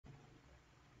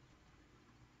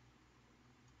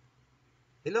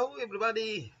Hello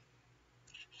everybody!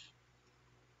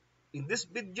 In this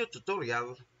video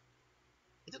tutorial,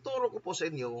 ituturo ko po sa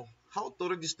inyo how to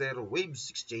register Waves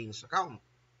Exchange account.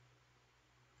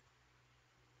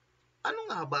 Ano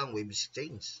nga ba ang Waves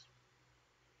Exchange?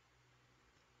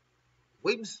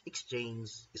 Waves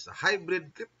Exchange is a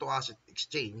hybrid crypto asset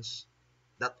exchange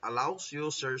that allows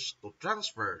users to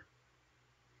transfer,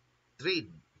 trade,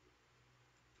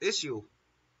 issue,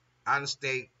 and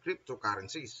stake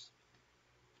cryptocurrencies.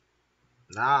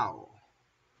 Now,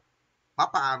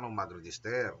 paano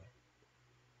mag-register?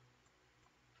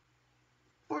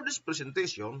 For this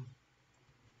presentation,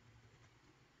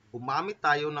 gumamit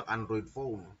tayo ng Android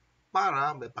phone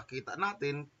para maipakita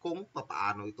natin kung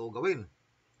paano ito gawin.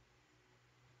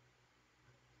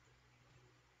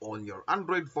 On your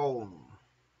Android phone,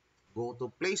 go to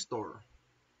Play Store.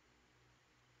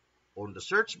 On the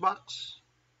search box,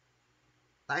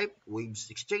 type Waves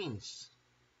Exchange.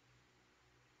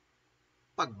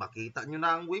 Pag makita nyo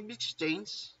na ang Waves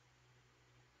Exchange,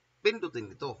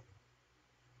 pindutin ito.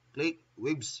 Click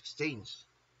Waves Exchange.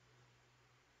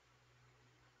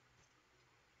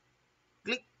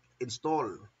 Click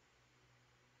Install.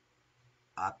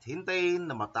 At hintayin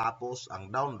na matapos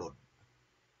ang download.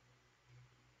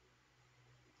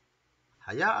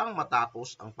 Hayaang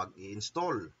matapos ang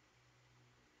pag-i-install.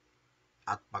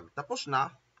 At pagtapos na,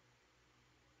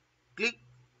 click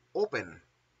Open.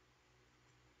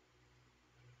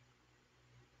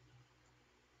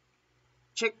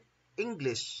 Check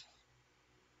English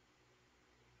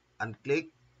and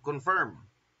click Confirm.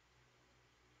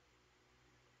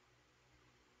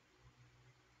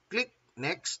 Click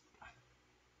Next.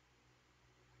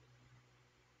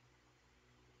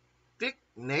 Click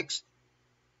Next.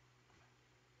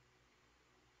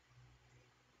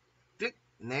 Click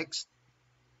Next.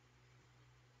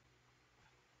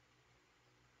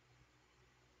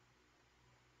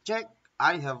 Check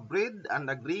I have read and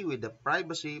agree with the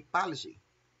privacy policy.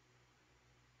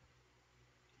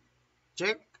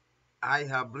 Check I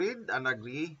have read and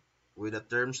agree with the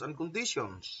terms and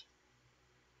conditions.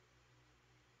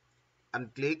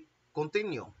 And click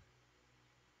Continue.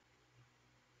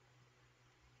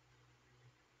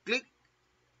 Click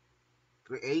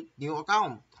Create New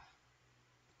Account.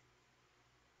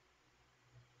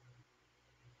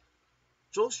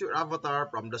 Choose your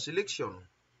avatar from the selection.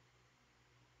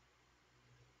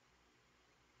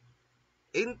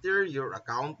 Enter your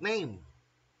account name.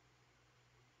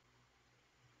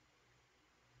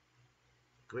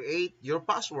 Create your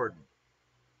password.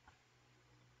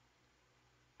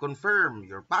 Confirm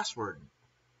your password.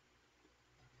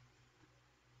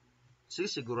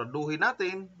 Sisiguraduhin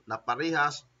natin na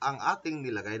parehas ang ating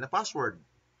nilagay na password.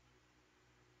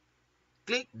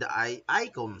 Click the eye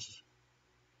icons.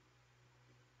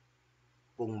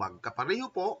 Kung magkapareho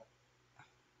po,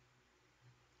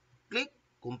 click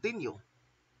Continue.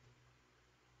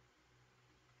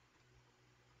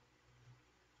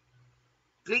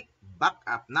 Click Back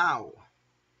Up Now.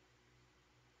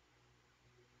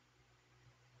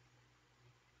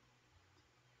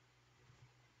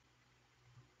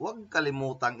 Huwag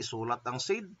kalimutang isulat ang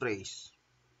seed phrase.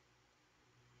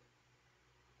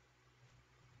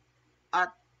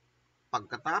 At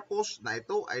pagkatapos na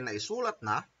ito ay naisulat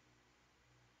na,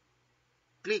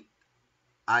 click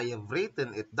I have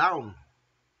written it down.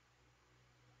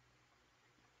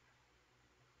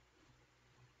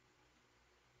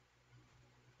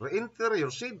 Re-enter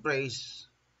your seed phrase.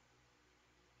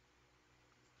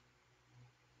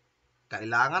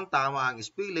 Kailangan tama ang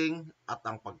spelling at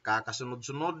ang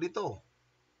pagkakasunod-sunod nito.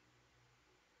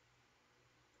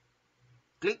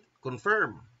 Click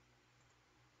Confirm.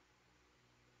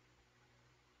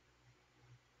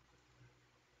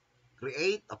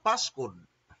 Create a passcode.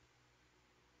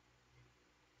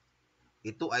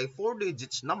 Ito ay 4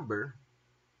 digits number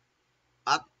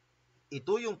at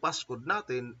ito yung passcode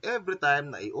natin every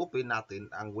time na i-open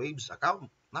natin ang Waves account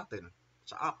natin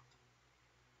sa app.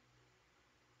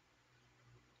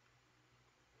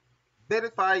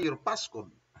 Verify your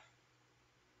passcode.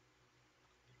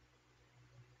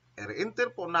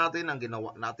 I-enter po natin ang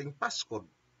ginawa nating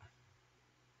passcode.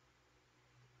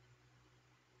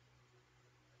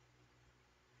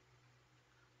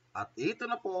 At ito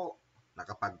na po,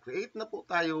 nakapag-create na po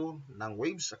tayo ng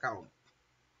Waves account.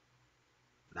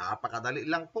 Napakadali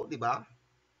lang po, di ba?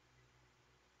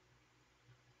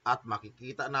 At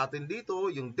makikita natin dito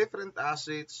yung different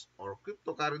assets or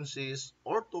cryptocurrencies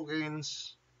or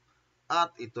tokens.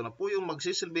 At ito na po yung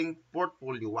magsisilbing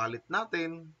portfolio wallet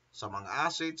natin sa mga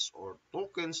assets or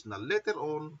tokens na later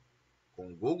on,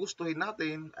 kung gugustuhin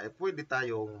natin, ay pwede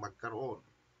tayong magkaroon.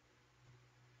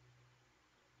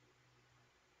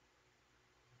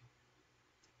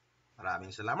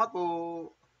 Maraming salamat po.